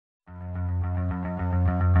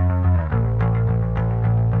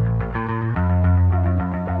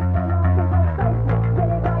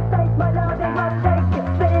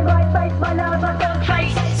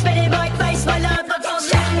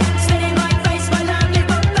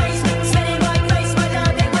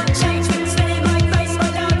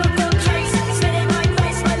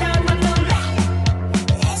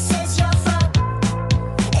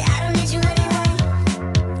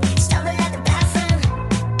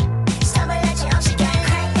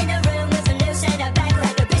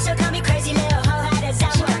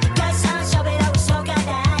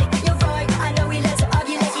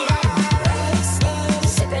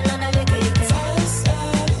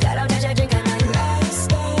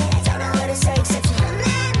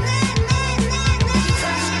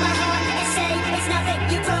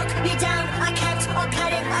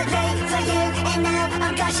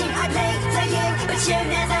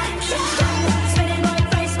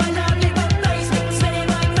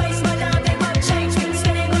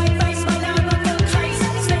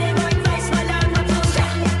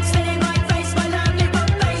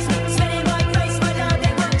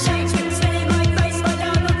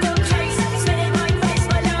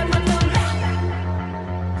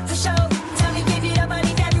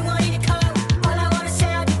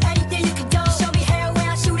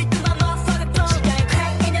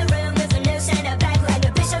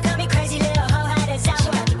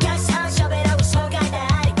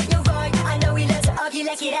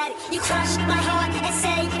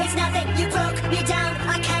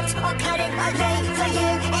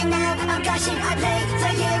gushing, I play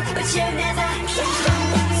for you, but you never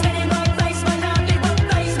spit in my face, my love, it won't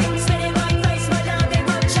faze me. Spit in my face, my love, it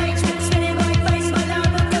won't change me. Spit in my face, my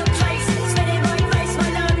love, I feel crazy. Spit in my face, my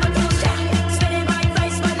love, I feel shy. Spit in my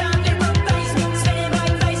face, my love, it won't faze me. Spit in my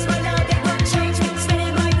face, my love, it won't change me. Spit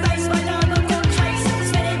in my face, my love, I feel crazy.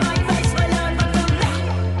 Spit in my face, my love, I feel mad.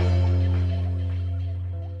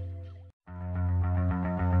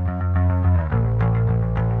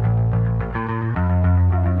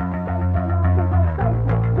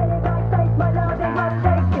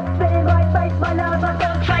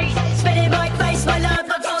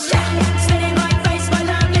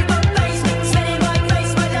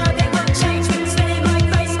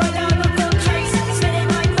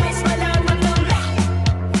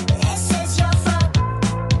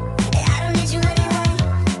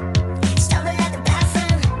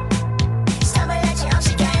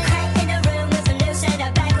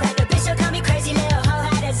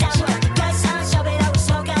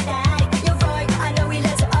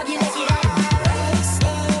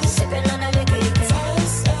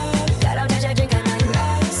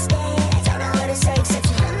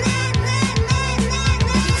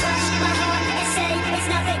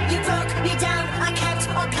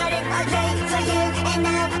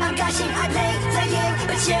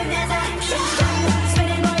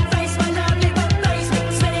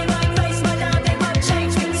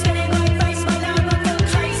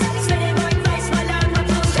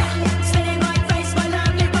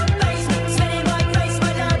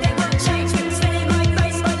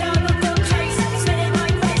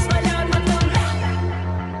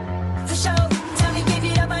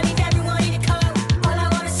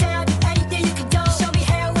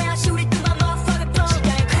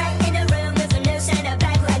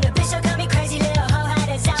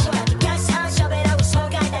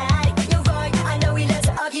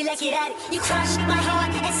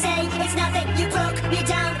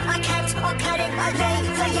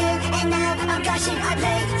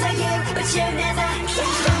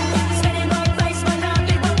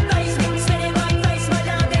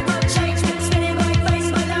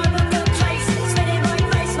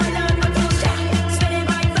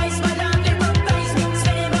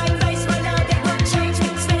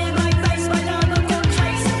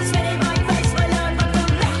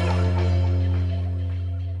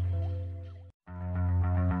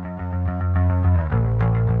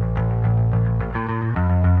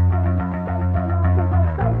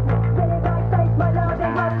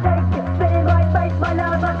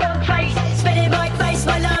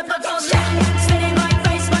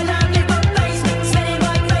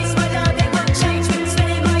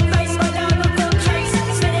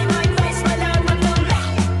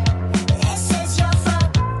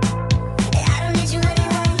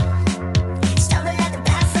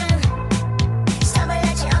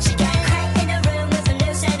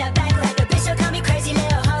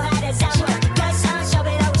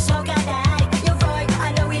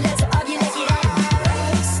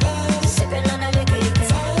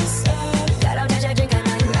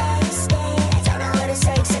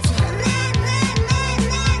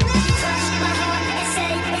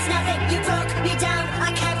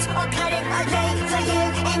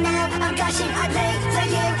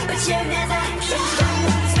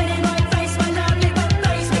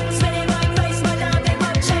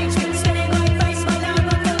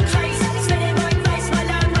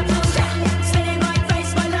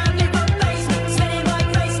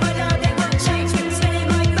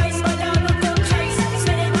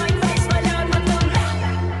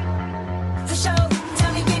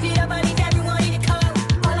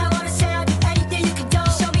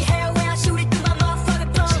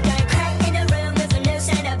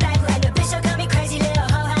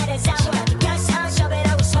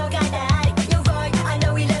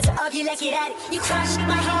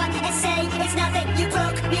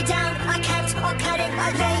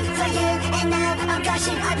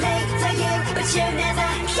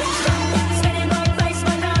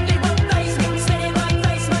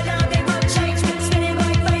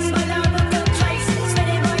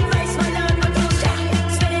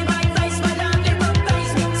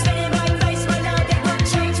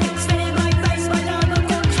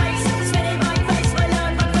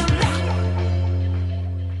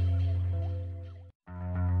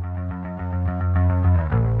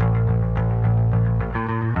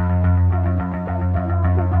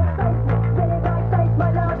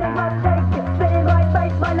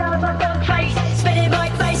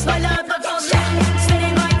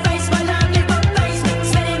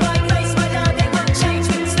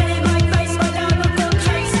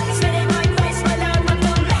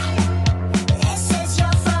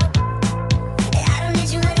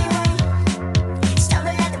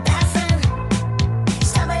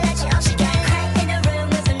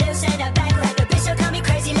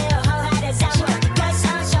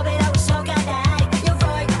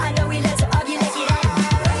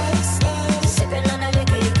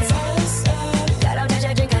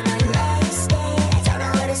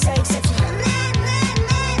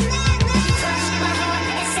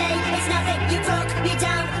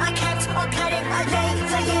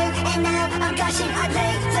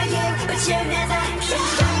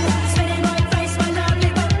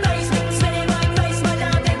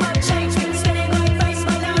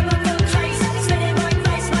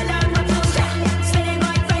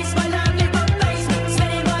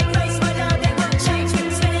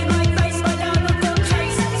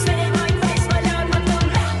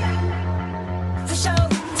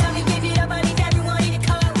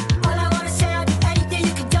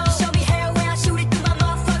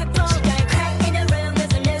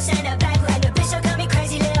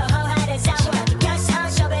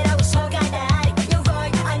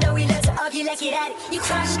 it at it. You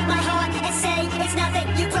crushed my heart and say it's nothing.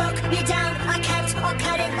 You broke me down. I kept on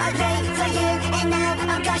cutting. I lay for you, and now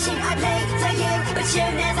I'm gushing. I lay for you, but you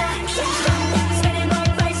never. Spit in my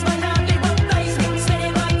face, my love, it won't face me. Spit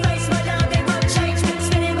in my face, my love, it won't change me.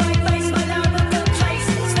 Spit in my face, my love, I feel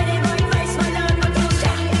crazy. Spit in my face, my love, I feel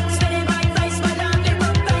shy. Spit in my face, my love, it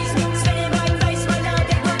won't face me. Spit in my face, my love,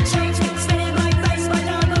 it won't change me. Spit in my face, my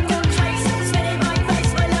love, I feel crazy. Spit in my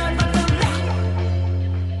face, my love, I feel mad.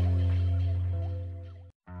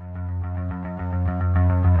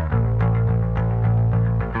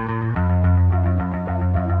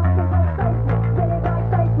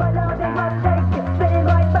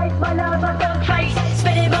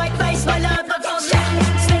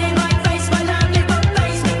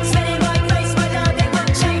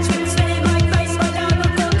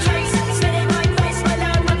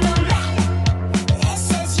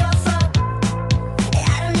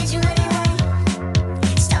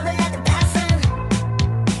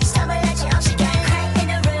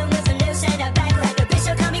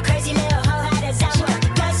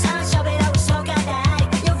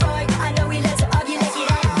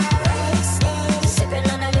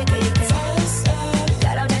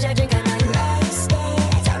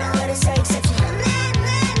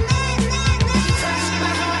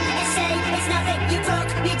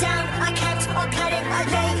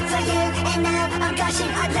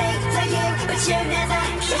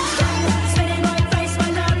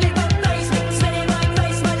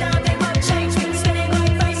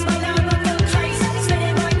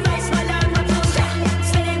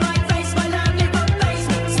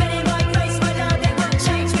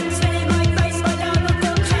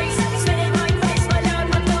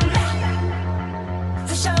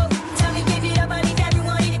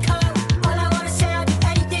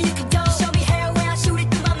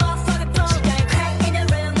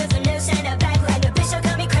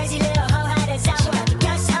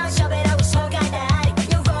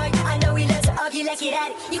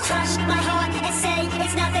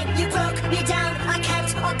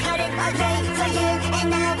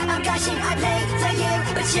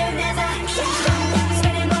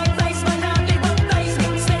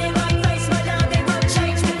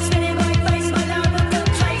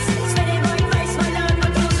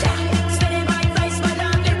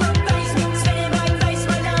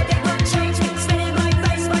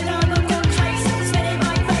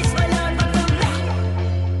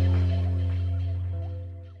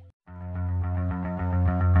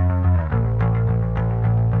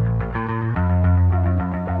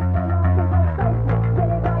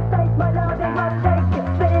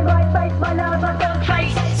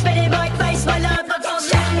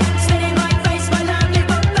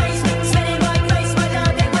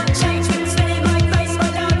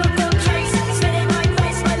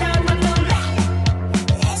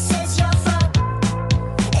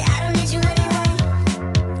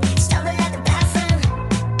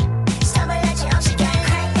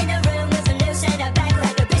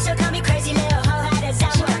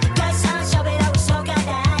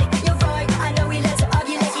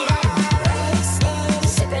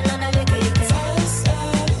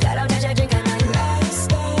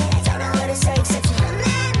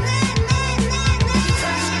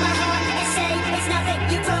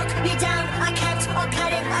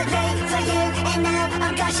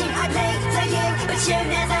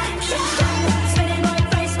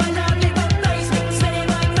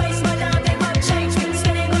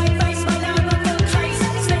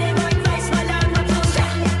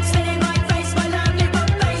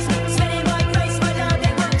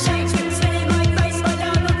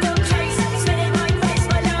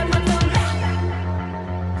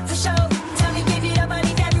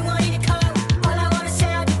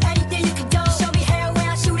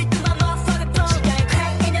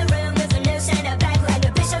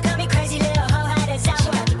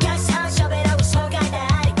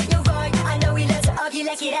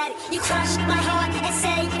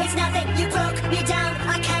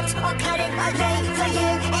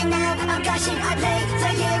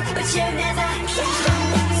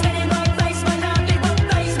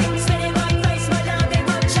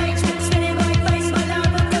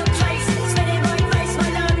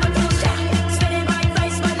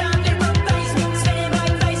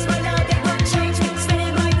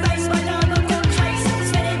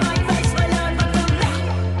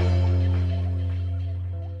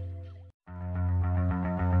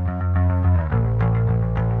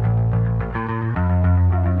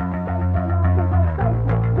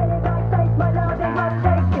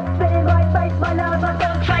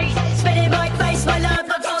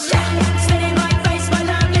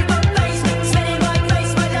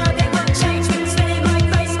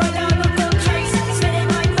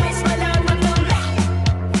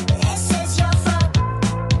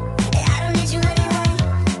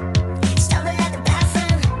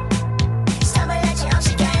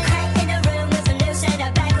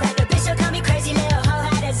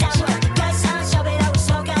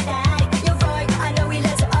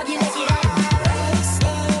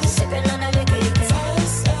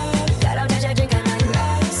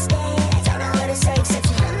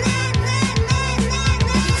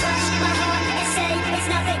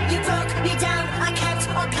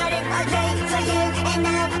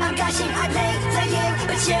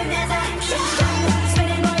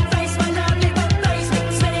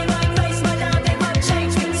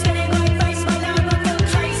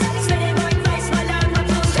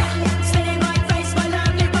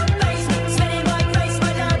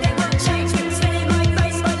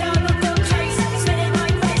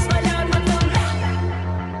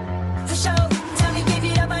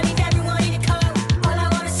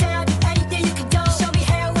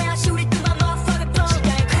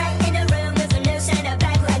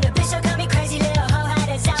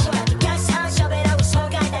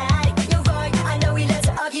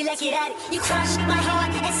 you like it at. You crushed my heart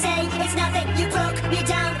and say it's nothing. You broke me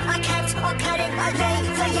down. I kept on cutting. I lay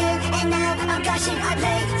for you, and now I'm gushing. I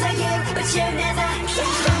lay for you, but you never.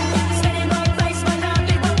 Spit in my face, my love,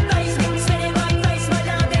 it won't face me. Spit in my face, my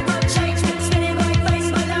love, it won't change me. Spit in my face,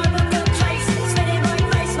 my love, I feel crazy. Spit in my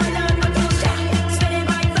face, my love, I feel shy. Spit in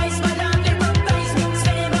my face, my love, it won't face me.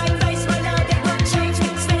 Spit in my face, my love, it won't change me.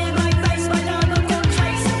 Spit in my face, my love, I feel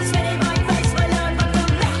crazy. Spit in my face, my love, I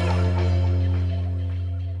feel mad.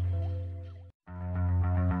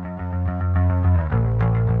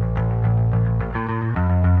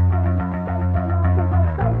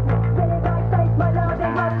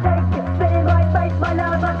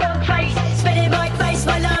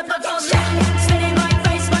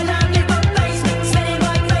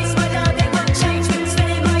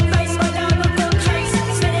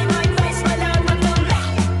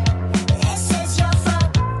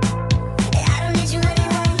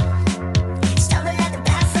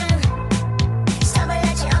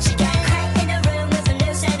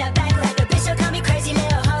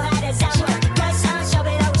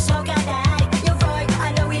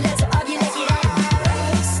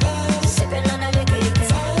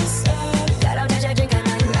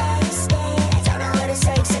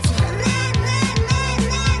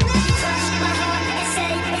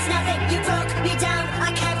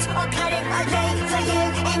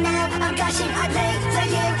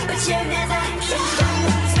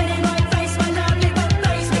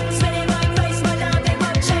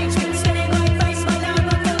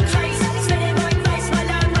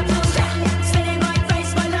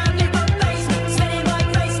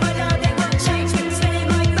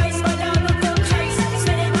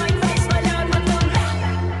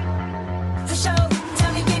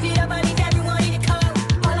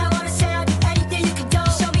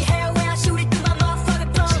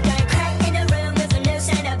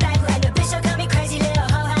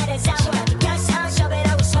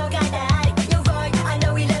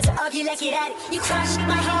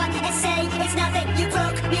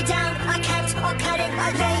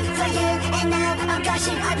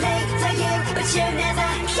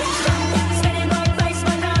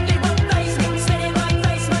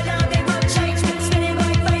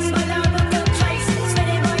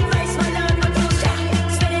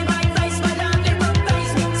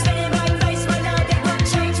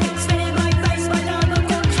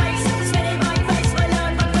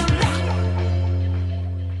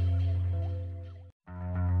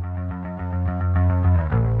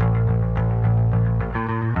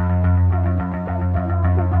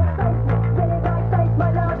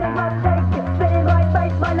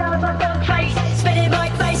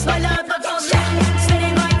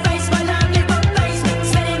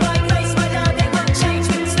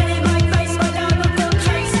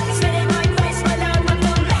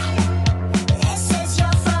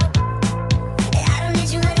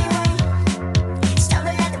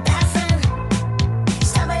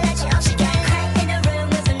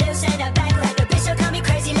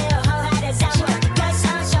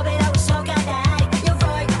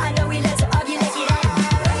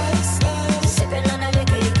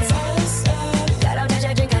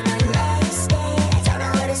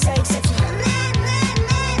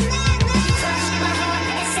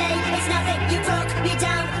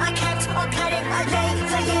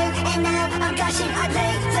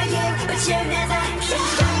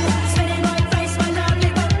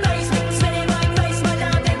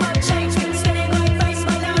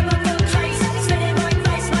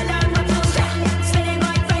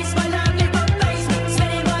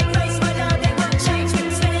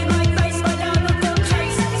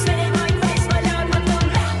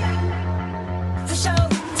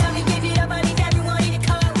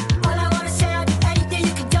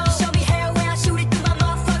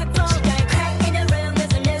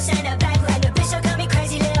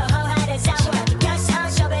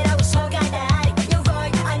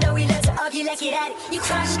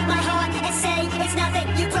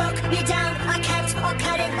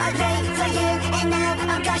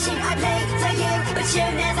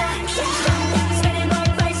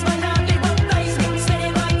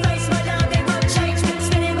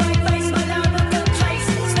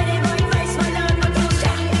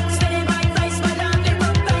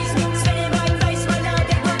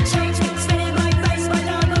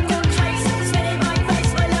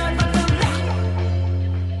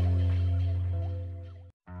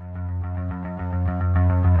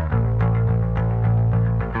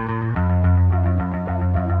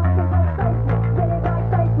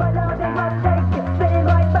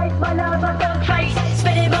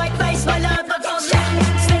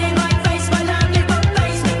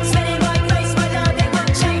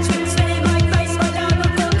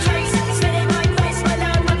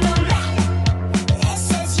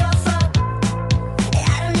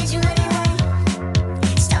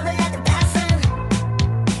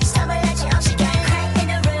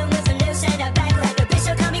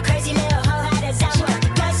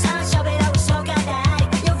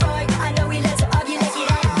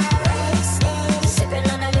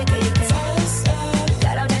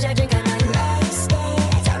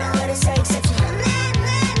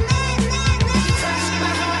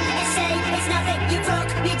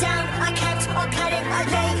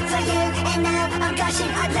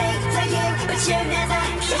 but you never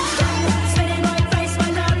get done. Spit in my face, my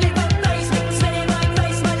love, it won't faze me. Spit in my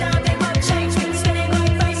face, my love, it won't change me. Spit in my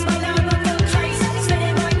face, my love, I feel crazy. Spit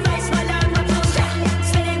in my face, my love, I feel sad.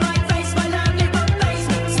 Spit in my face, my love, it won't faze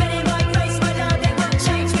me. Spit in my face, my love, it won't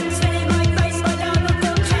change me. Spit in my face, my love, I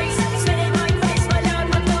feel crazy. Spit in my face, my love,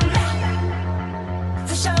 I feel bad.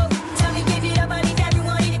 For sure, tell me, give it up, I leave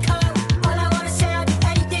everyone in the cold. All I wanna say, I'll do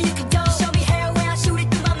anything you can do. Show me hell where I shoot it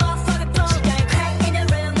through my motherfucking blow. She got a crack in the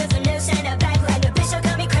room with a noose and a back like a bitch, so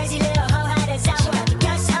call me crazy little hoe, how does that work?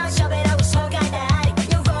 Guess how show it I was smoke out the attic.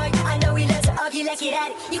 You're right, I know we love to argue, let's get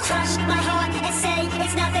at it. You crushed my heart and say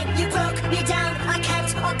it's nothing. You broke me down, I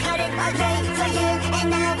kept on cutting. I lay for you, and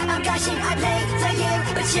now I'm gushing. I lay for you,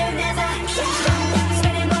 but you never get done.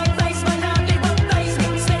 Spit in my face, my love, it won't faze me.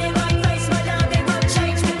 Spit in my face, my love, it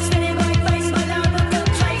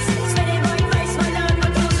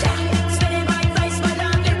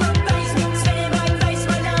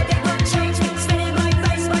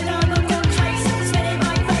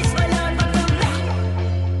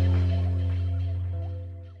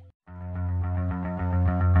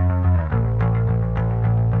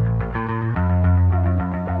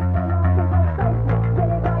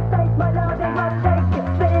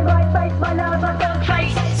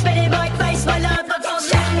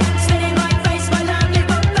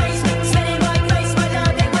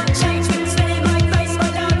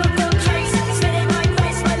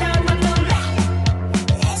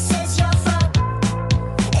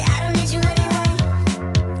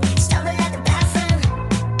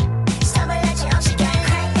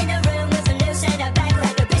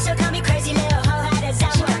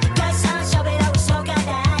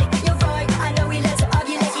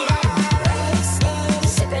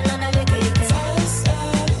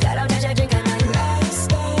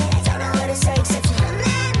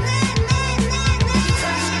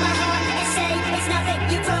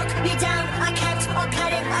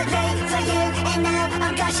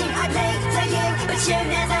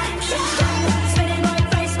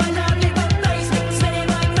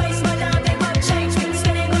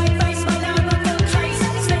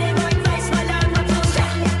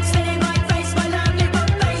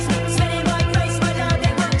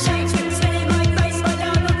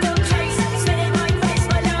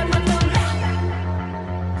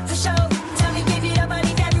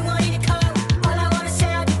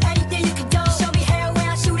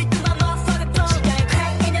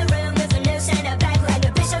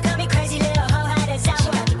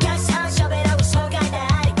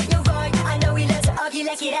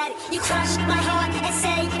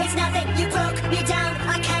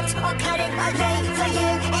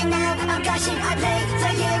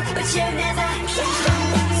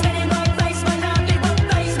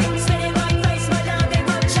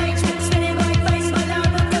won't change me. Spit in my face, my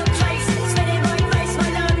love, I feel crazy. Spit in my face, my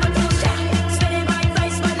love, I feel sad. Spit in my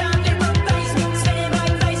face, my love, it won't faze me. Spit in my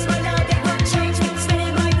face, my love, it won't change me. Spit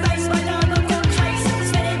in my face, my love, I feel crazy.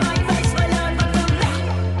 Spit in my face, my love, I feel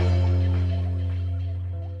bad.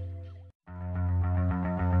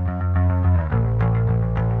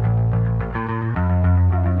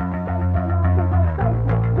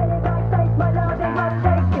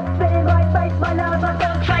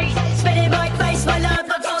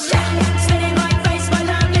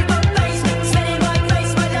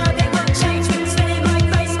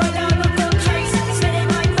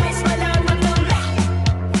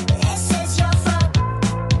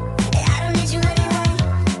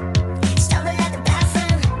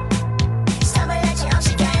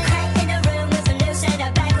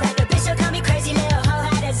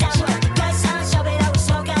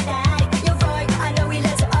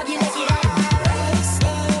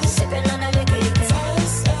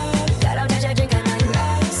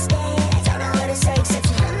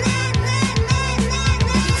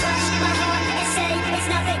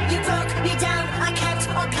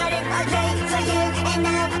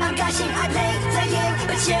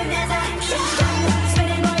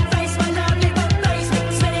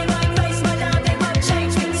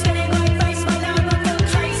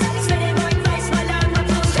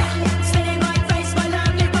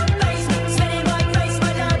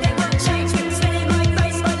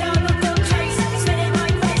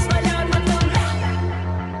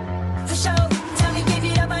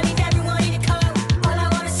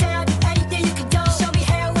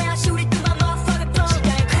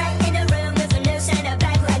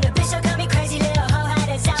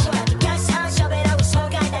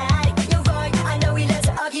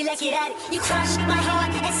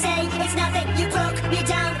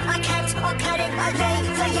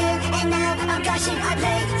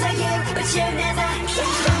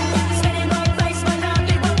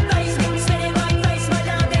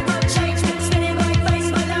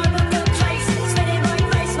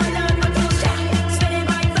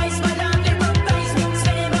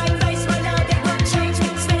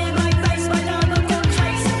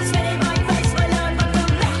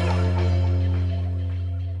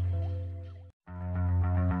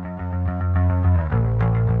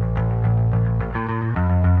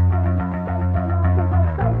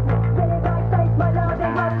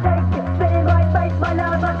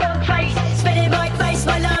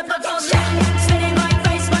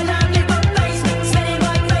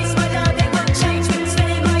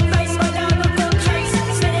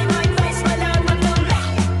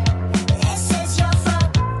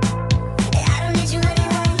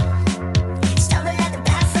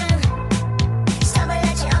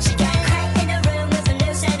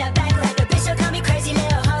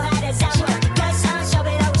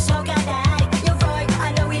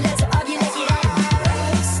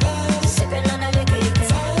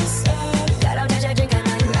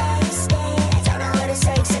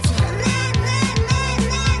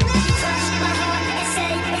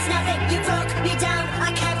 broke me down.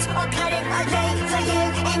 I kept on cutting. I lay for you,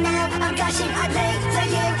 and now I'm gushing. I lay for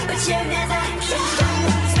you, but you never should.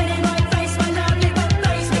 Spinning my face, my love, it won't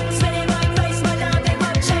face me. Spinning my face, my love, it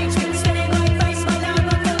won't change me. Spinning my face, my love,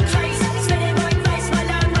 I feel crazy. Spinning my face, my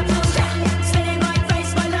love, I feel sad. Spinning my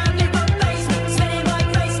face, my love, it won't face me. Spinning my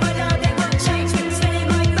face, my love, it won't change me. Spinning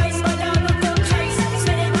my face, my love, I feel crazy.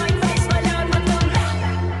 Spinning my face, my love, I feel mad.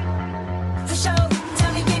 For sure,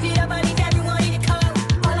 tell me, give it up, I leave everyone in the cold.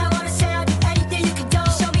 All I wanna say, I'll do anything you can do.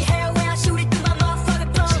 Show me how where I shoot it through my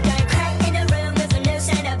motherfucking blow. She got a crack in the room with a noose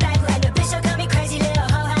and a back like a bitch. So call me crazy little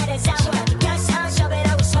hoe, how does that work? Guess how show it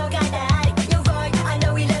I was smoke out the attic. You're right, I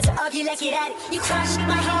know we love to argue, let's get at it. You crushed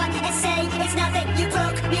my heart and say it's nothing. You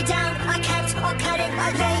broke me down, I kept on cutting.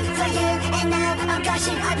 I lay for you, and now I'm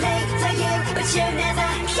gushing. I lay for you, but you never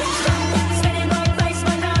should. Spinning my face,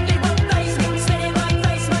 my love, it won't face me. Spinning my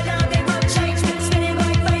face, my love, it won't change me. Spinning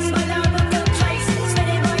my face, my love, I feel crazy.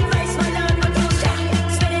 Spinning my face, my love, I feel sad.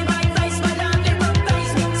 Spinning my face, my love, it won't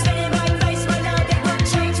face me. Spinning my face, my love, it won't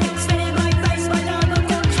change me. Spinning my face, my love, I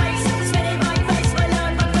feel crazy. Spinning my face, my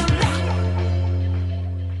love, I feel mad.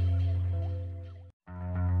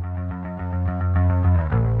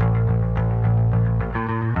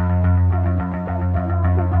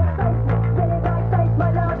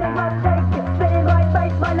 Spinning my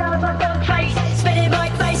face, my love, I feel crazy. Spinning my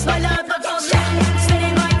face, my love, I feel sad.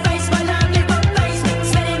 Spinning my face, my love, it won't face me.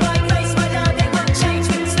 Spinning my face, my love, it won't change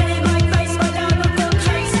me. Spinning my face, my love, I feel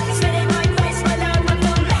crazy. Spinning my face, my love, I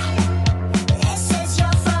feel mad. This is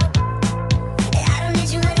your fault. I don't need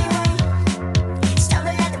you anyway.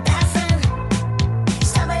 Stumble at the bathroom.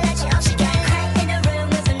 Stumble at your arms again. Crack in the room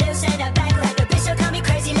with a noose and a back like a bitch. So call me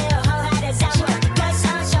crazy little hoe, how does that work? Guys,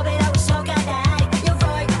 I'll show it, I will smoke out the attic. You're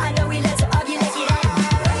right, I know we love to argue, let's get at it.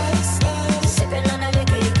 Sipping on the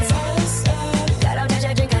liquor, you can taste it. God, don't judge,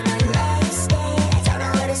 I drink, I know you waste it. Don't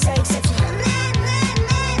know what to say except you. You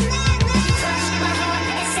crushed my heart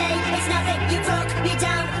and say it's nothing. You broke me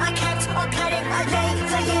down, I kept on cutting. I lay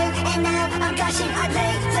for you, and now I'm gushing. I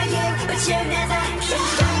lay for you, but you never should.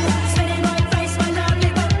 Spinning my face, my love,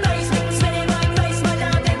 it won't face me. Spinning my face, my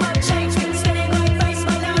love, it won't change me. Spinning my face,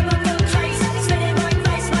 my love, I feel crazy. Spinning my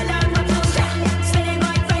face, my love, I feel sad. Spinning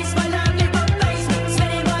my face, my love, it won't face me.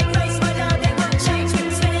 Spinning my face, my love, it won't change me.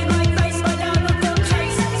 Spinning my face, my love, I feel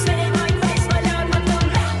crazy. Spinning my face, my love, I feel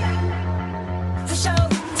mad. For sure,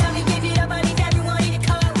 tell me, give it up, I leave everyone in the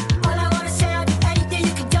cold. All I wanna say, I'll do anything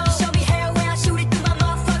you can do. Show me how where I shoot it through my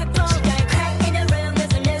motherfucking blow. She got a crack in the room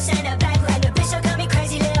with a noose and a back like a bitch. So call me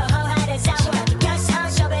crazy little hoe, how does that work? Guess how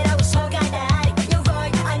show it I will smoke out the attic. You're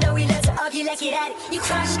right, I know we love to argue, let's get at it. You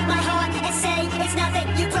crushed my heart and say it's nothing.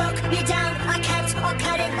 You broke me down, I kept on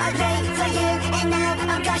cutting. I lay for you, and now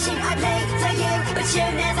I'm gushing. I lay for you, but you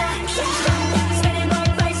never should. Spinning my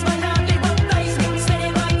face, my love, it won't face me.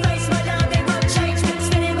 Spinning my face, my love, it won't change me.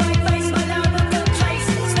 Spinning my face, my love, I feel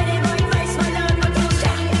crazy. Spinning my face, my love, I feel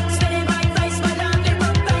sad. Spinning my face, my love, it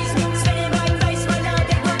won't face me. Spinning my face, my love,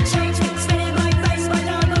 it won't change me. Spinning my face, my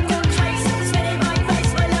love, I feel crazy. Spinning my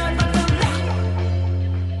face, my love, I feel mad.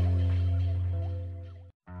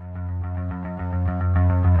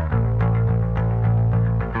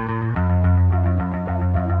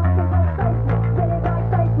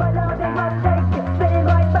 Spinning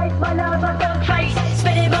my face, my love, I feel crazy.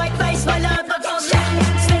 Spinning my face, my love, I feel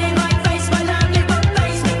sad. Spinning my face, my love, it won't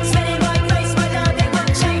face me. Spinning my face, my love, it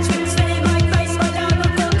won't change me. Spinning my face, my love, I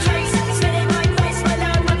feel crazy. Spinning my face, my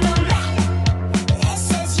love, I feel mad. This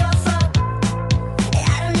is your fault.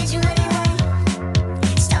 I don't need you anyway.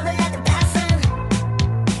 Stumble at the bathroom.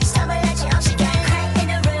 Stumble at your arms again. Crack in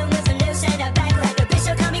the room with a noose and a back like a bitch.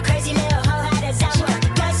 So call me crazy little hoe, how does that work?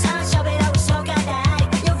 Guys, I'll show it, I will smoke out the attic.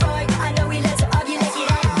 You're right, I know we love to argue, let's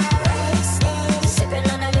get at it. Sipping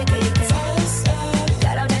on the liquor, you can taste it.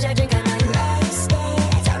 God, don't judge, I drink, I know you waste it.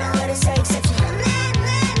 Don't know what to say except you. You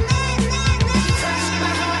crushed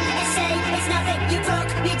my heart and say it's nothing. You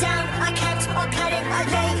broke me down, I kept on cutting. I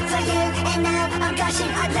lay for you, and now I'm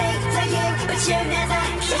gushing. I lay for you, but you never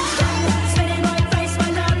should. Spinning my face, my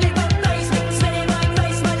love, it won't face me. Spinning my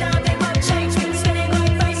face, my love, it won't change me. Spinning my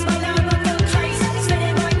face, my love, I feel crazy.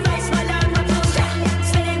 Spinning my face, my love, I feel sad.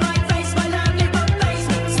 Spinning my face, my love, it won't face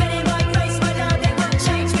me. Spinning my face, my love, it won't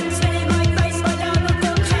change me. Spinning my face, my love, I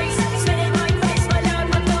feel crazy. Spinning my face, my love,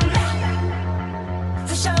 I feel mad.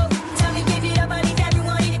 For sure, tell me, give it up, I leave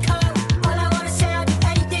everyone in the cold. All I wanna say, I'll do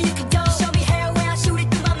anything you can do. Show me how where I shoot it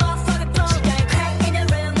through my motherfucking blow. She got a crack in the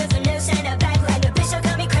room with a noose and a back like a bitch. So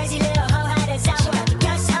call me crazy little hoe, how does that work?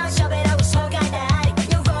 Guess how show it, I will smoke out the attic.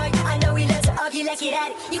 You're right, I know we love to argue, let's get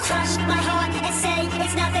at it. You crushed my heart and say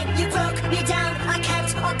it's nothing. You broke me down, I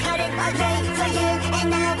kept on cutting. I lay for you, and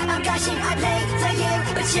now I'm gushing. I lay for you,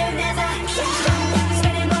 but you never get wrong.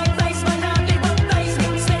 Spit in my face, my love, it won't faze me.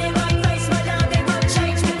 Spit in my face, my love, it won't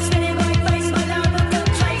change me. Spit in my face, my love, I feel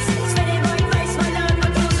crazy. Spit in my face, my love, I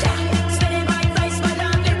feel shy. Spit in my face, my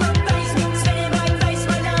love, it won't faze me. Spit in my face,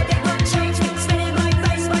 my love, it won't change me. Spit in my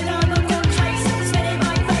face, my love, I feel crazy. Spit in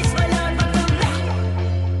my face, my love, I feel mad.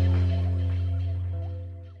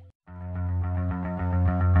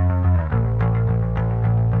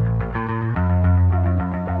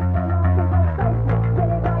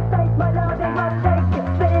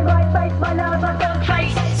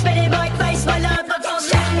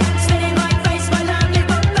 Spit in my face, my love, it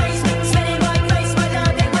won't faze me. Spit in my face, my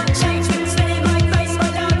love, it won't change me. Spit in my face, my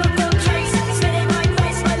love, I feel crazy. Spit in my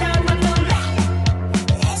face, my love, I feel mad.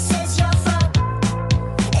 This is your fault.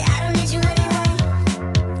 I don't need you anyway.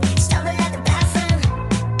 Stumble at the bathroom.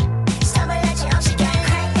 Stumble at your own again.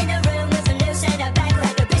 Crack in the room with a noose and a bag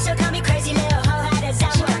like a bitch. So call me crazy little hoe. How does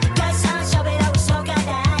that work? Got some show it over smoke out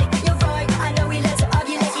the attic. You're right. I know we love to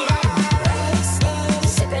argue like it at it.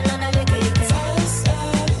 Sipping on the liquor you can taste it.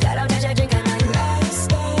 God, don't judge your drink. I know you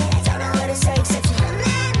waste it. Don't know what to say except you.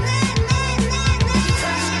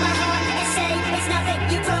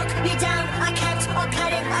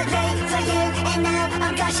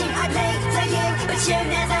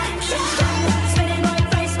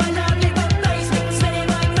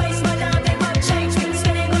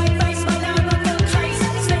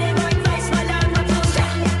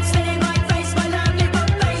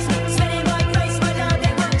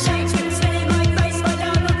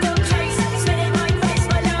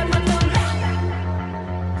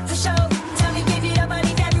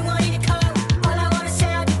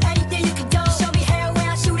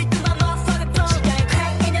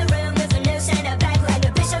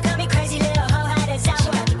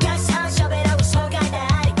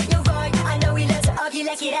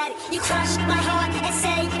 You crushed my heart and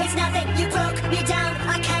say it's nothing. You broke me down.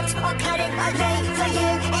 I kept on cutting. I lay for you,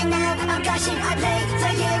 and now I'm gushing. I lay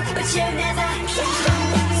for you, but you never get wrong.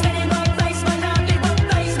 Spit in my face, my love, it won't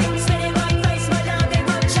faze me. Spit in my face, my love, it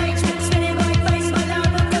won't change me. Spit in my face, my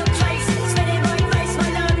love, I feel crazy. Spit in my face, my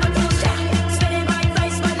love, I feel shy. Spit in my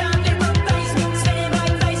face, my love, it won't faze me. Spit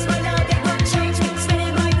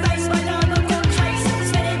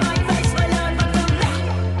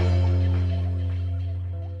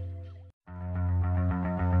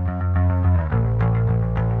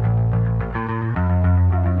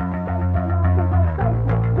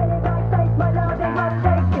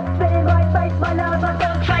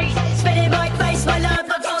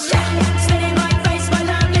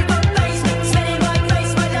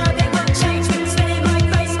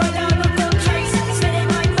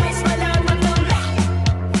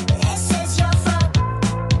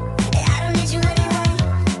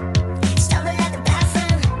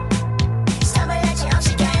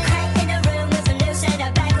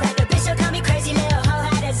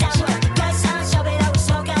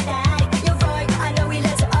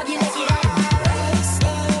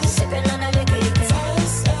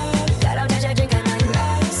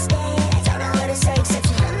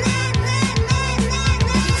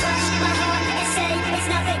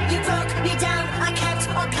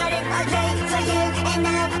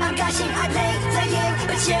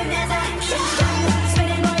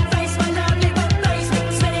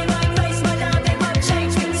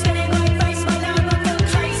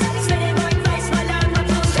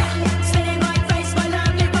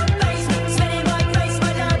in my face,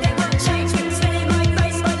 my love, it won't change me. Spit in my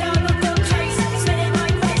face, my love, I feel crazy. Spit in my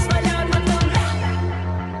face, my love, I feel mad.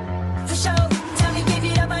 For sure, tell me, give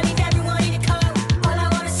it up, I leave everyone in the cold. All I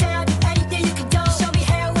wanna say, I'll do anything you can do. Show me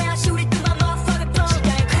hell where I shoot it through my motherfucking blow. She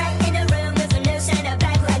got a crack in the room with a noose and a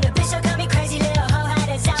bag like a bitch. So call me crazy little hoe. How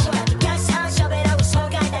does that work? Got some show it over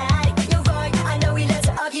smoke out the attic. You're right, I know we love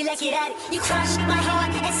to argue like it at it. You crushed my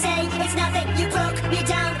heart and say it's nothing. You broke me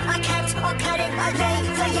down. I kept on cutting. I lay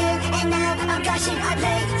for you, and now I'm gushing. I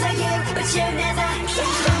lay for you, but you never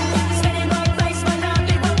get wrong. Spit in my face, my love,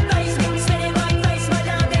 it won't faze me. Spit in my face, my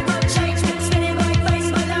love, it won't change me. Spit in my face,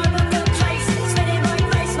 my love, I feel crazy. Spit in my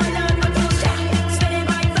face, my love, I feel shy. Spit in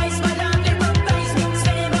my face, my love, it won't faze me.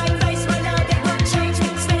 Spit in my face, my love, it won't change me.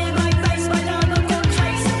 Spit in my face, my love, I feel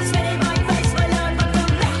crazy. Spit in my face, my love, I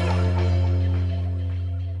feel mad.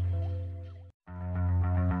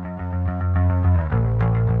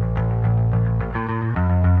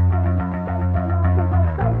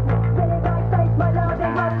 Spit in my face, my love,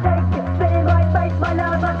 it won't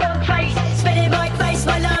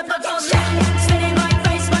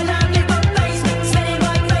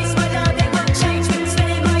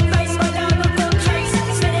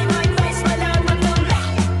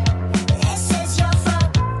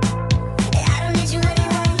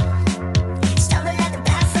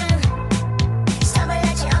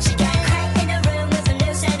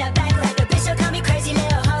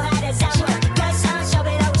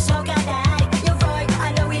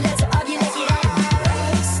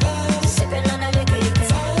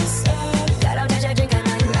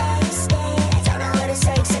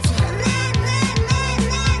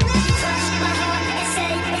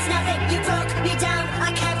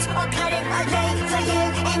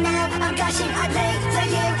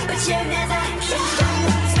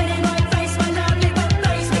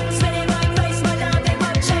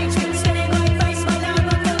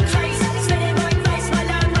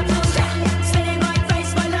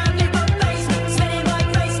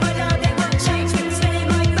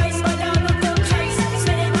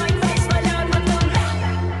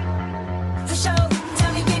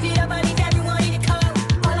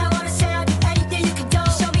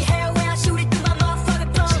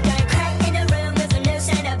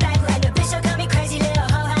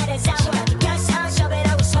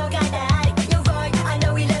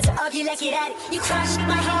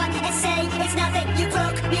nothing, you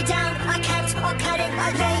broke me down. I kept on cutting, I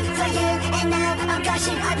lay for you, and now I'm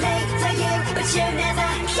gushing. I lay for you, but you never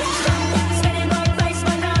came down. Spit in my face,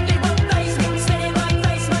 my love, it won't faze me. Spit in my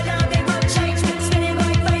face, my love, it won't change me. Spit in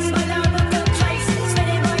my face, my love, I feel crazy. Spit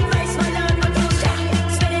in my face, my love, I feel down.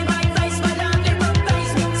 Spit in my face, my love, it won't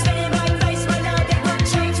faze me. Spit in my face, my love, it won't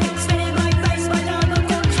change me. Spit in my face, my love, I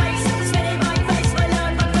feel crazy. Spit in my face, my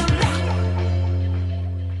love, I feel down.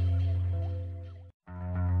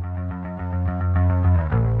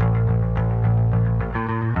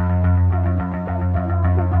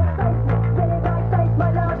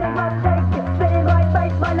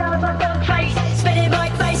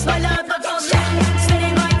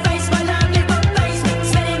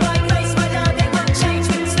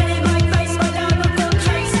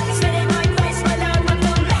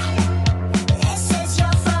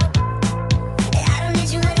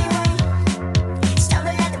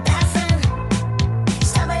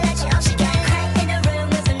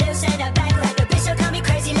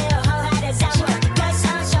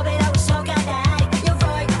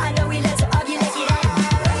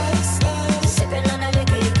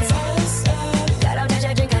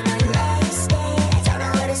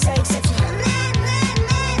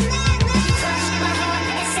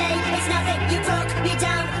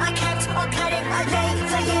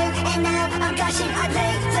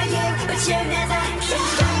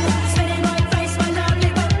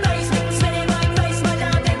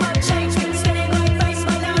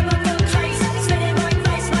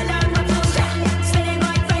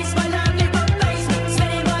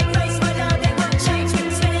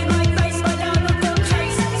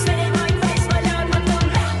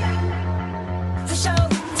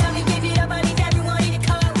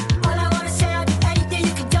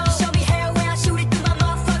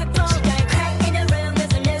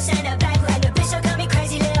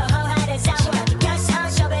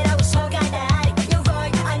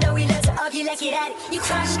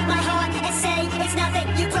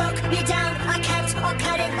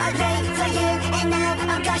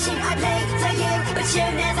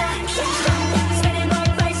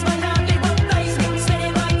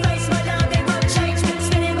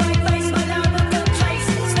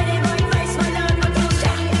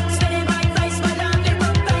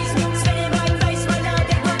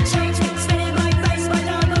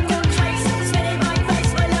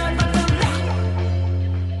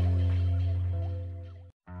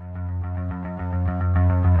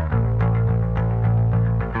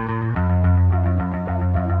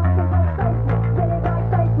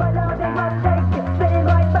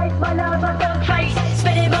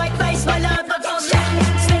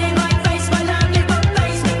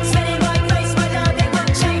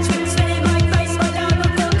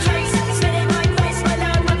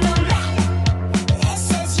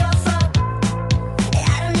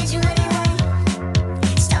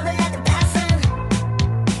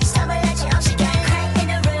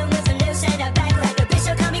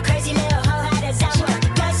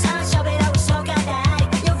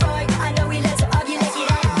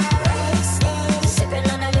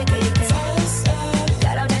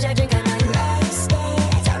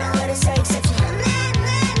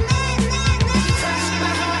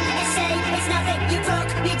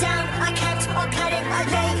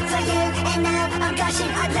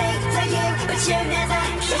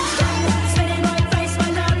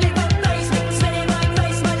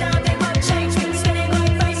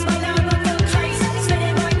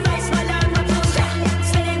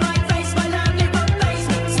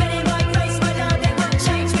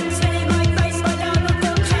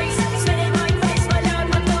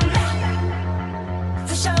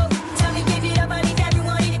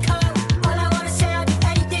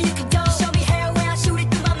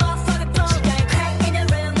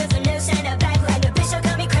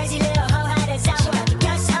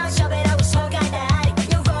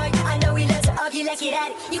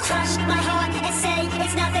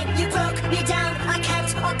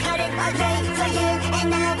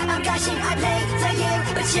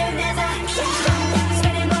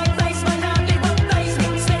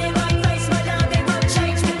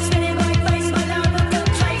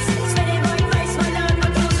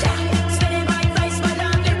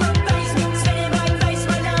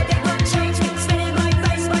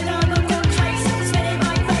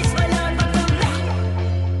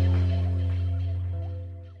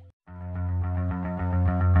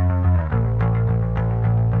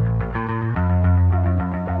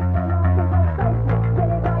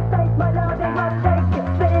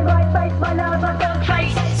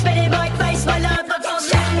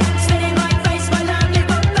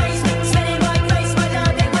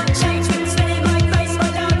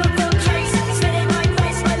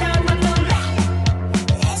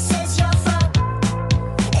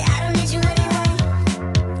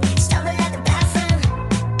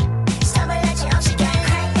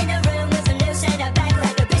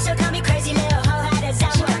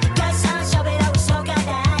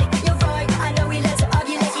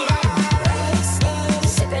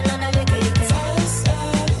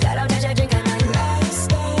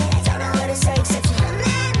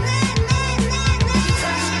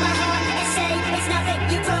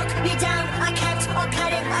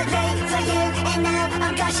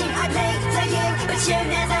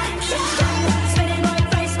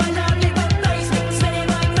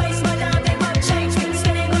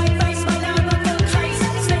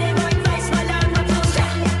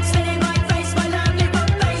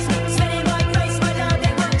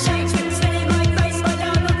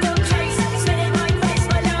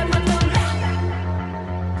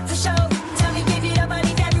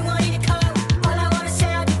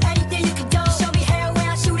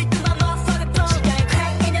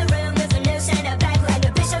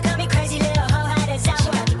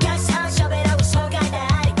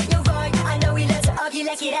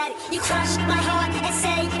 at it. You crush my heart and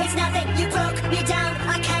say it's nothing. You broke me down.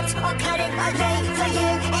 I kept on cutting. I lay for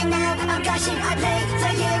you, and now I'm gushing. I lay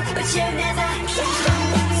for you, but you never.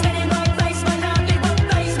 Spit in my face, my love, it won't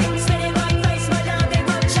face me. Spit in my face, my love, it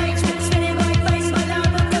won't change me. Spit in my face, my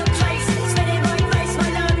love, I feel crazy. Spit in my face, my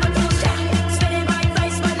love, I feel shy. Spit in my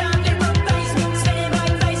face, my love, it won't face me. Spit in my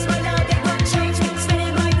face, my love, it won't change me. Spit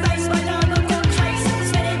in my face, my love, I feel crazy.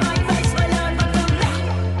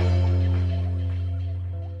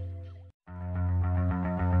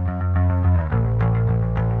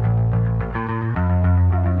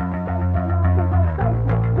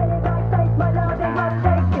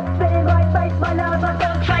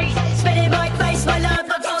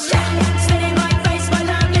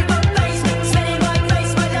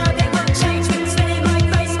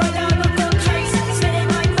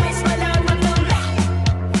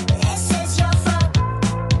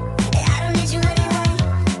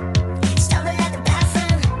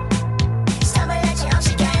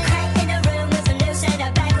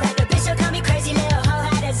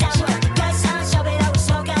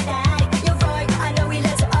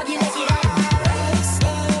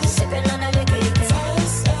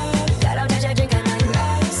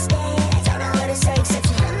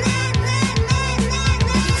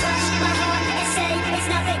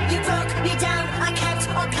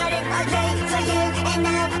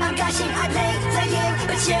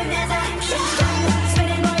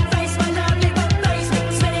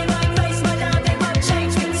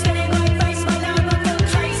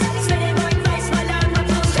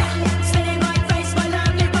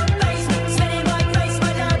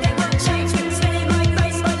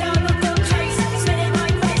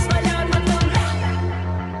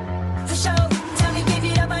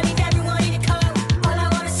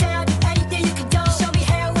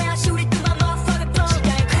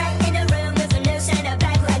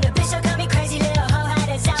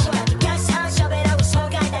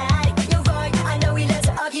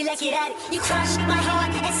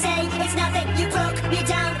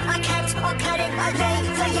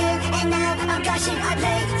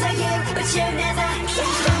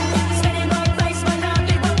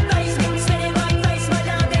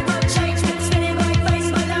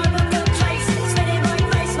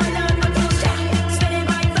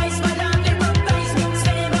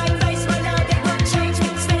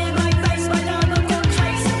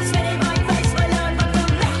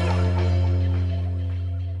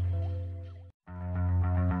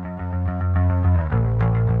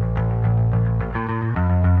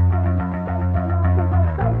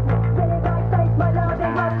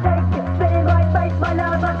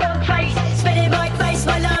 Spit in my face,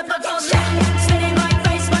 my love, I feel shy.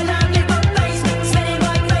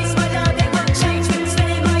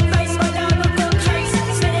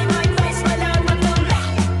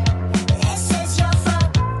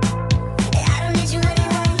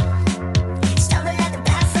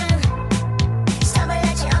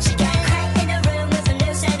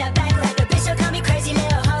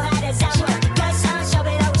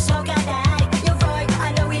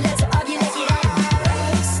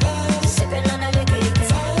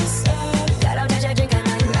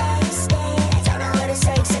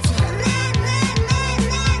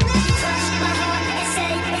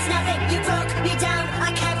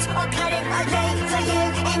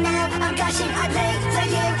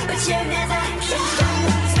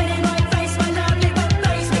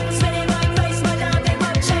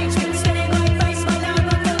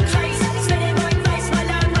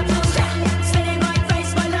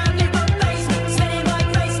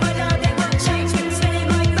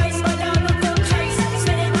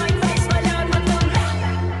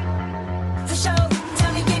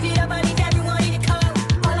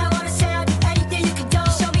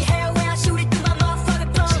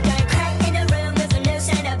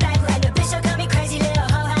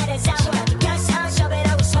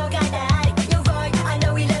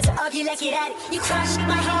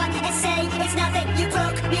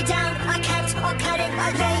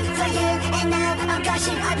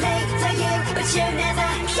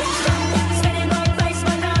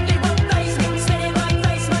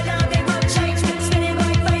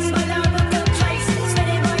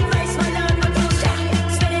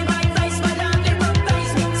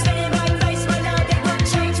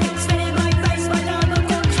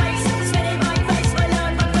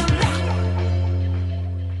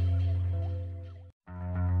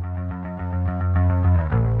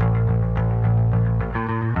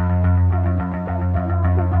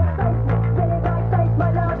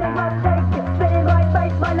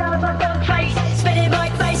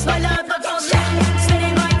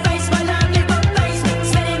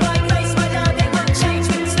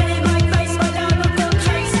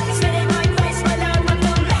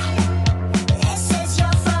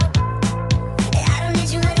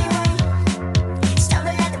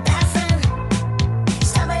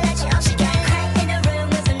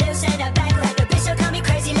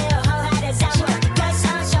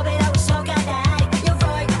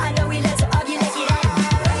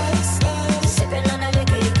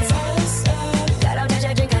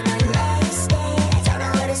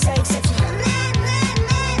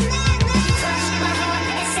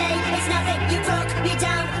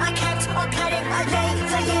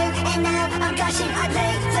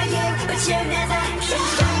 you never get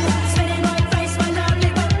done. Spit in my face, my love,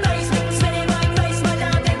 it won't faze me. Spit in my face, my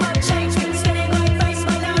love, it won't change me. Spit in my face,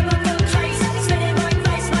 my love, I feel crazy. Spit in my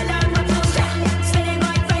face, my love, I feel sad. Spit in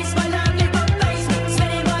my face, my love, it won't faze me.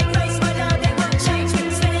 Spit in my face, my love, it won't change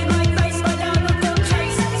me. Spit in my face, my love, I feel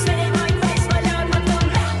crazy. Spit in my face, my love, I feel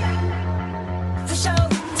mad. For sure,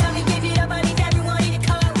 tell me, give it up, I leave everyone in the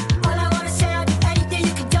cold. All I wanna say, I'll do anything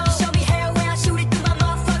you can do. Show me hell where I shoot it through my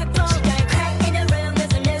motherfucking blow. She got a crack in the room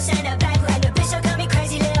with a noose and a back. Like the bitch, so call me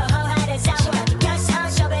crazy little hoe, how does that work? Guess how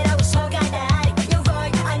show it, I was smoke out the attic. You're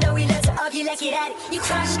right, I know we love to argue, let's get at it. You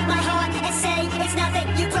crushed my heart and say it's nothing.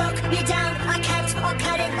 You broke me down, I kept on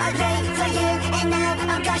cutting. I lay for you, and now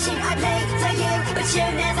I'm gushing. I lay for you, but you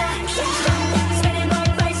never get done. Spit in my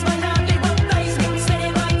face, my love, it won't faze me. Spit in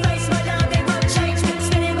my face, my love, it won't change me.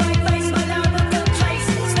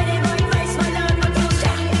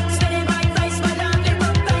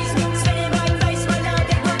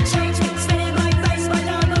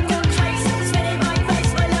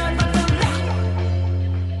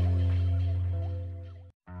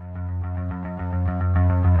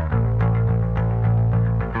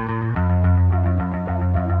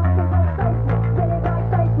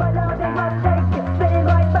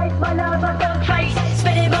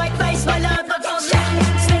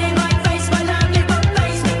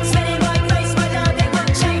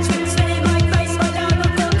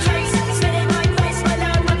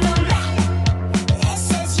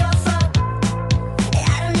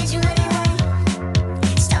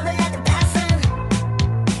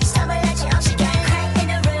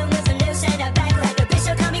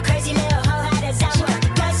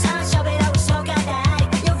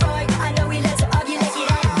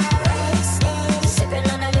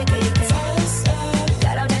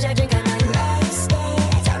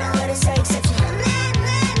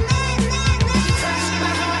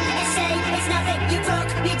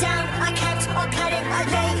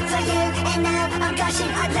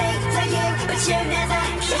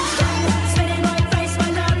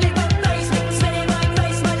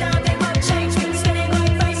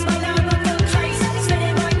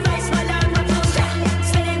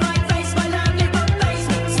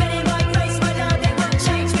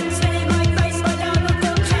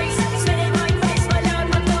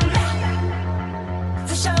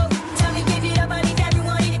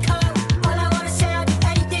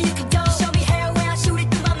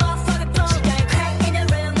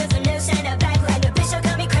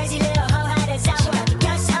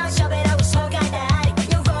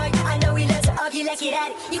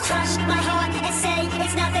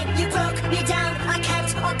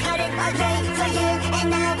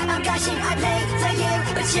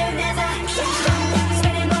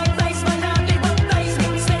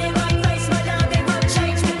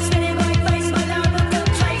 Spit in my face, my love, I feel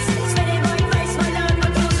crazy. Spit in my face, my love, I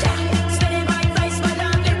feel sad. Spit in my face, my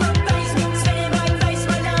love, it won't faze me. Spit in my face,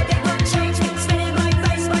 my love, it won't change me. Spit in my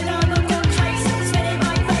face, my love, I feel crazy. Spit in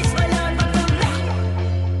my face, my love, I feel mad.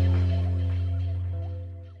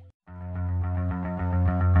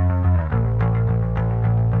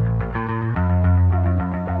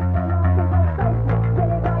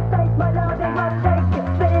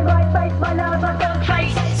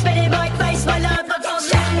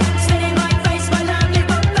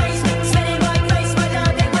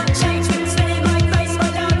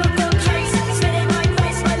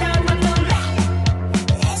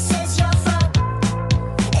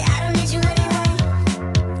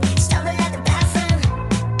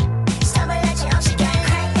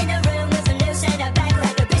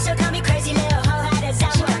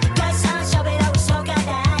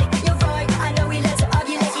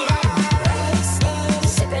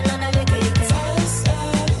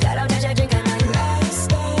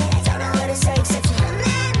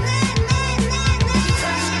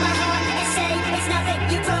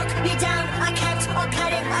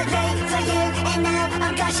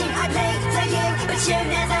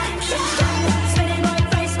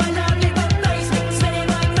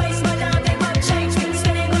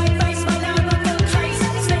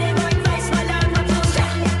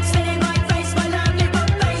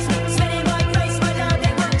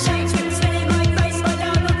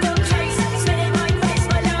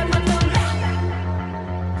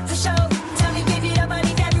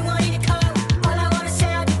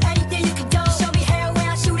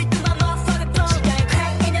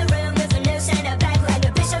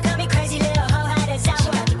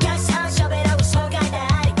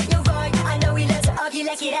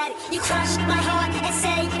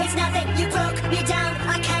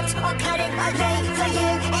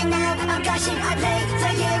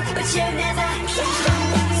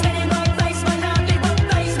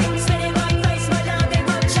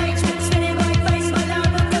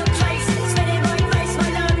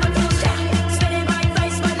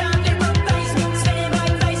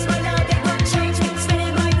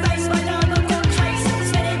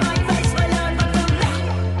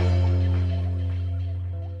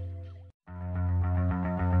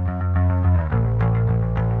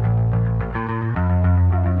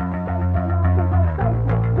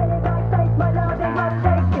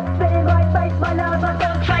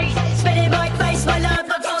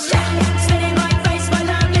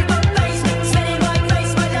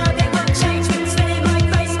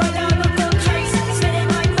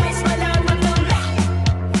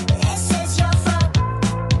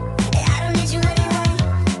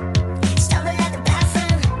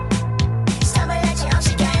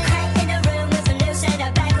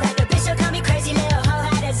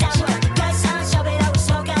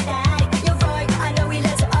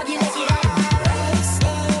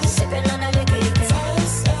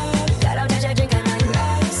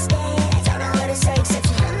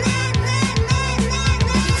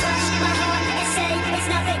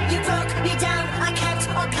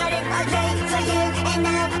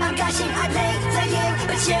 I'm gushing, I lay for you,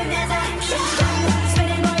 but you never should. Spit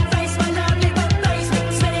in my face, my love, it won't faze me.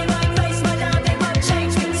 Spit in my face, my love, it won't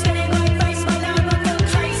change me. Spit in my face, my love, I feel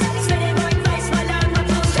crazy. Spit in my face, my love, I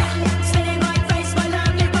feel sad. Spit in my face, my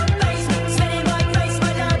love, it won't faze me. Spit in my face,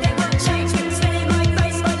 my love, it won't change me. Spit in my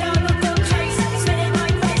face, my love, I feel crazy. Spit in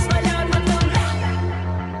my face, my love, I feel mad.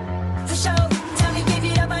 For sure, tell me, give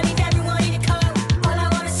it up, I leave everyone in the cold. All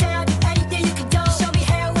I wanna say, I'll do anything you can do. Show me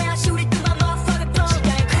how when I shoot it through my motherfucking blow. She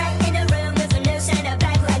got a crack in the room with a noose and a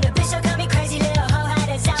back like a bitch, so call me crazy little hoe, how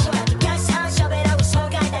does that work? Guess how show it, I was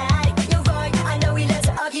smoke out the attic. You're right, I know we love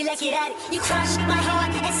to argue, let's get at it. You crushed my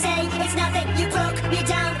heart and say it's nothing. You broke me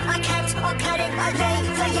down, I kept on cutting. I lay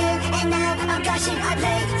for you, and now I'm gushing. I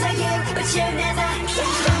lay for you, but you never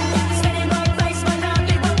should. Spit in my face, my love,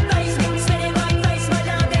 it won't faze me. Spit in my face, my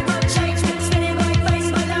love, it won't change me. Spit in my face,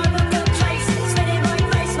 my love, I feel crazy. Spit in my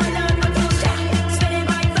face, my love, I feel sad. Spit in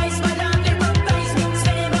my face, my love, it won't faze me.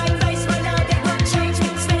 Spit in my face, my love, it won't change me.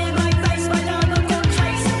 Spit in my face, my love, I feel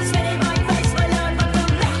crazy. Spit in my face, my love, I feel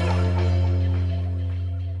mad.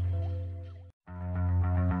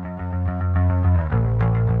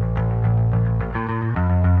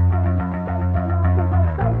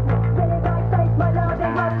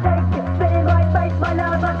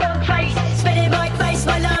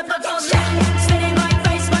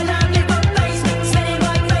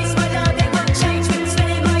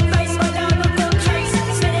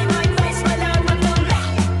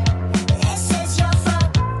 This is your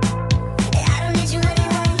fault. I don't need you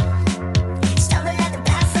anyway. Stumble at the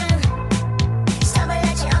bathroom. Stumble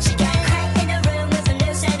at your arms again. Crack in the room with a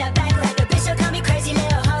noose and a back like a bitch, so call me crazy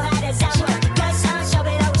little hoe, how does that work? Guess I'll show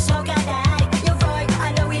it, I will smoke out the attic. You're right,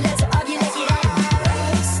 I know we love to argue, let's get at it.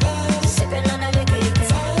 Sipping on the liquor, you can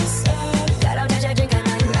taste it. God, don't judge, I drink, I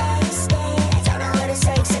know you waste it. Don't know what to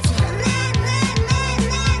say except you. You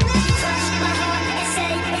crushed my heart and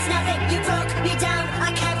say it's nothing. You broke me down, I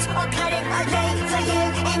kept on cutting. I lay for you,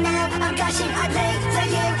 and now I'm gushing. I lay for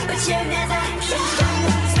you, but you never should.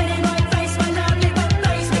 Spit in my face, my love, it won't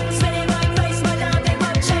faze me. Spit in my face, my love, it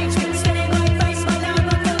won't change me. Spit in my face, my love, I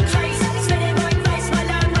feel crazy. Spit in my face, my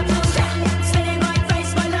love, I feel sad. Spit in my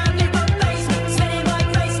face, my love, it won't faze me. Spit in my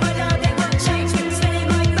face, my love, it won't change me. Spit in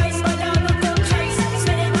my face, my love, I feel crazy.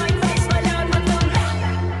 Spit in my face, my love, I feel mad.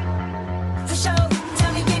 For sure,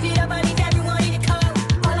 tell me, give it up, I leave everyone in the cold.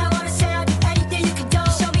 All I wanna say, I'll do anything you can do.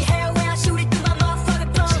 Show me how when I shoot it through my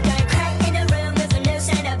motherfucking blow. She got a crack in the room with a noose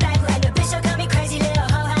and a back like a bitch, so call me crazy little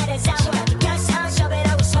hoe, how does that work? Guess I'll show it, I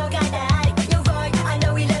will smoke out the attic. You're right, I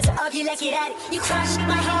know we love to argue, let's get at it. You crushed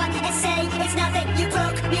my heart and say it's nothing. You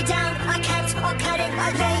broke me down, I kept on cutting.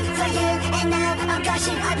 I lay for you, and now I'm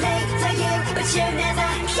gushing. I lay for you, but you never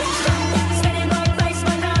should. Spit in my face,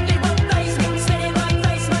 my love, it won't faze me. Spit in my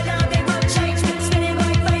face, my love, it won't change me. Spit in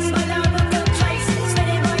my face, my love, I feel crazy. Spit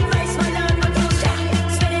in my face, my love, I feel sad.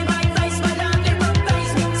 Spit in my face, my love, it won't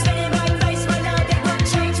faze me. Spit in my face, my love, it won't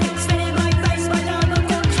change me. Spit in my face, my love, I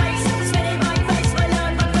feel crazy. Spit in my face, my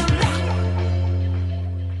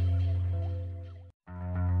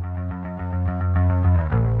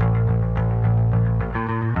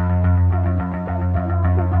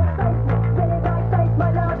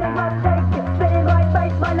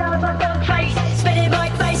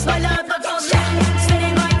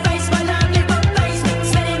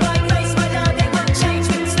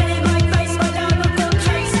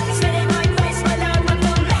love, I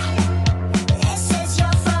feel mad. This is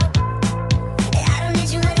your fault. I don't need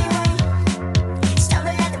you anyway.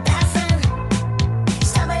 Stumble at the bathroom.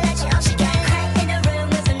 Stumble at your arms again. Crack in the room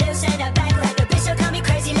with a noose and a back like a bitch, so call me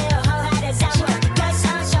crazy little hoe, how does that work? Guess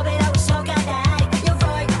I'll show it, I will smoke out the attic. You're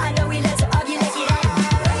right, I know we love to argue, let's get at it.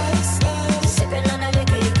 Sipping on the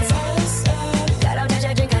liquor, you can taste it. God, don't judge,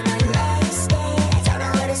 I drink, I know you waste it. Don't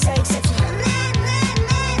know what to say except you. You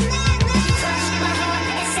crushed my heart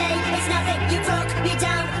and say it's nothing. You broke me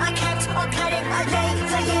down, I kept on cutting. I lay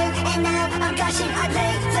for you, and now I'm gushing. I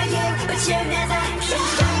lay for you, but you never should.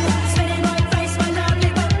 Spit in my face, my love,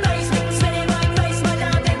 it won't faze me. Spit in my face, my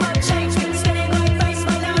love, it won't change me. Spit in my face,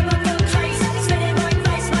 my love, I feel crazy. Spit in my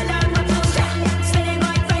face, my love, I feel sad. Spit in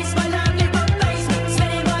my face, my love, it won't faze me.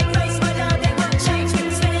 Spit in my face, my love, it won't change me.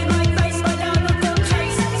 Spit in my face, my love, I feel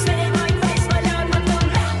crazy. Spit in my face, my love, I feel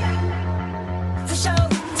mad. For sure,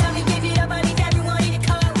 tell me, give it up, I leave everyone in the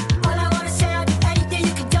cold. All I wanna say, I'll do anything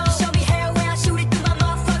you can do. Show me how when I shoot it through my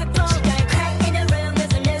motherfucking blow. She got a crack in the room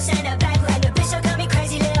with a noose and a back like a bitch, so call me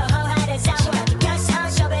crazy little hoe, how does that work? Guess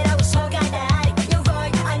I'll show it, I will smoke out the attic. You're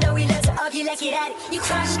right, I know we love to argue, let's get at it. You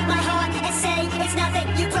crushed my heart and say it's nothing.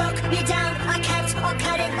 You broke me down, I kept on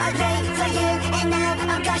cutting. I lay for you, and now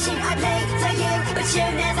I'm gushing. I lay for you, but you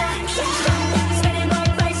never should.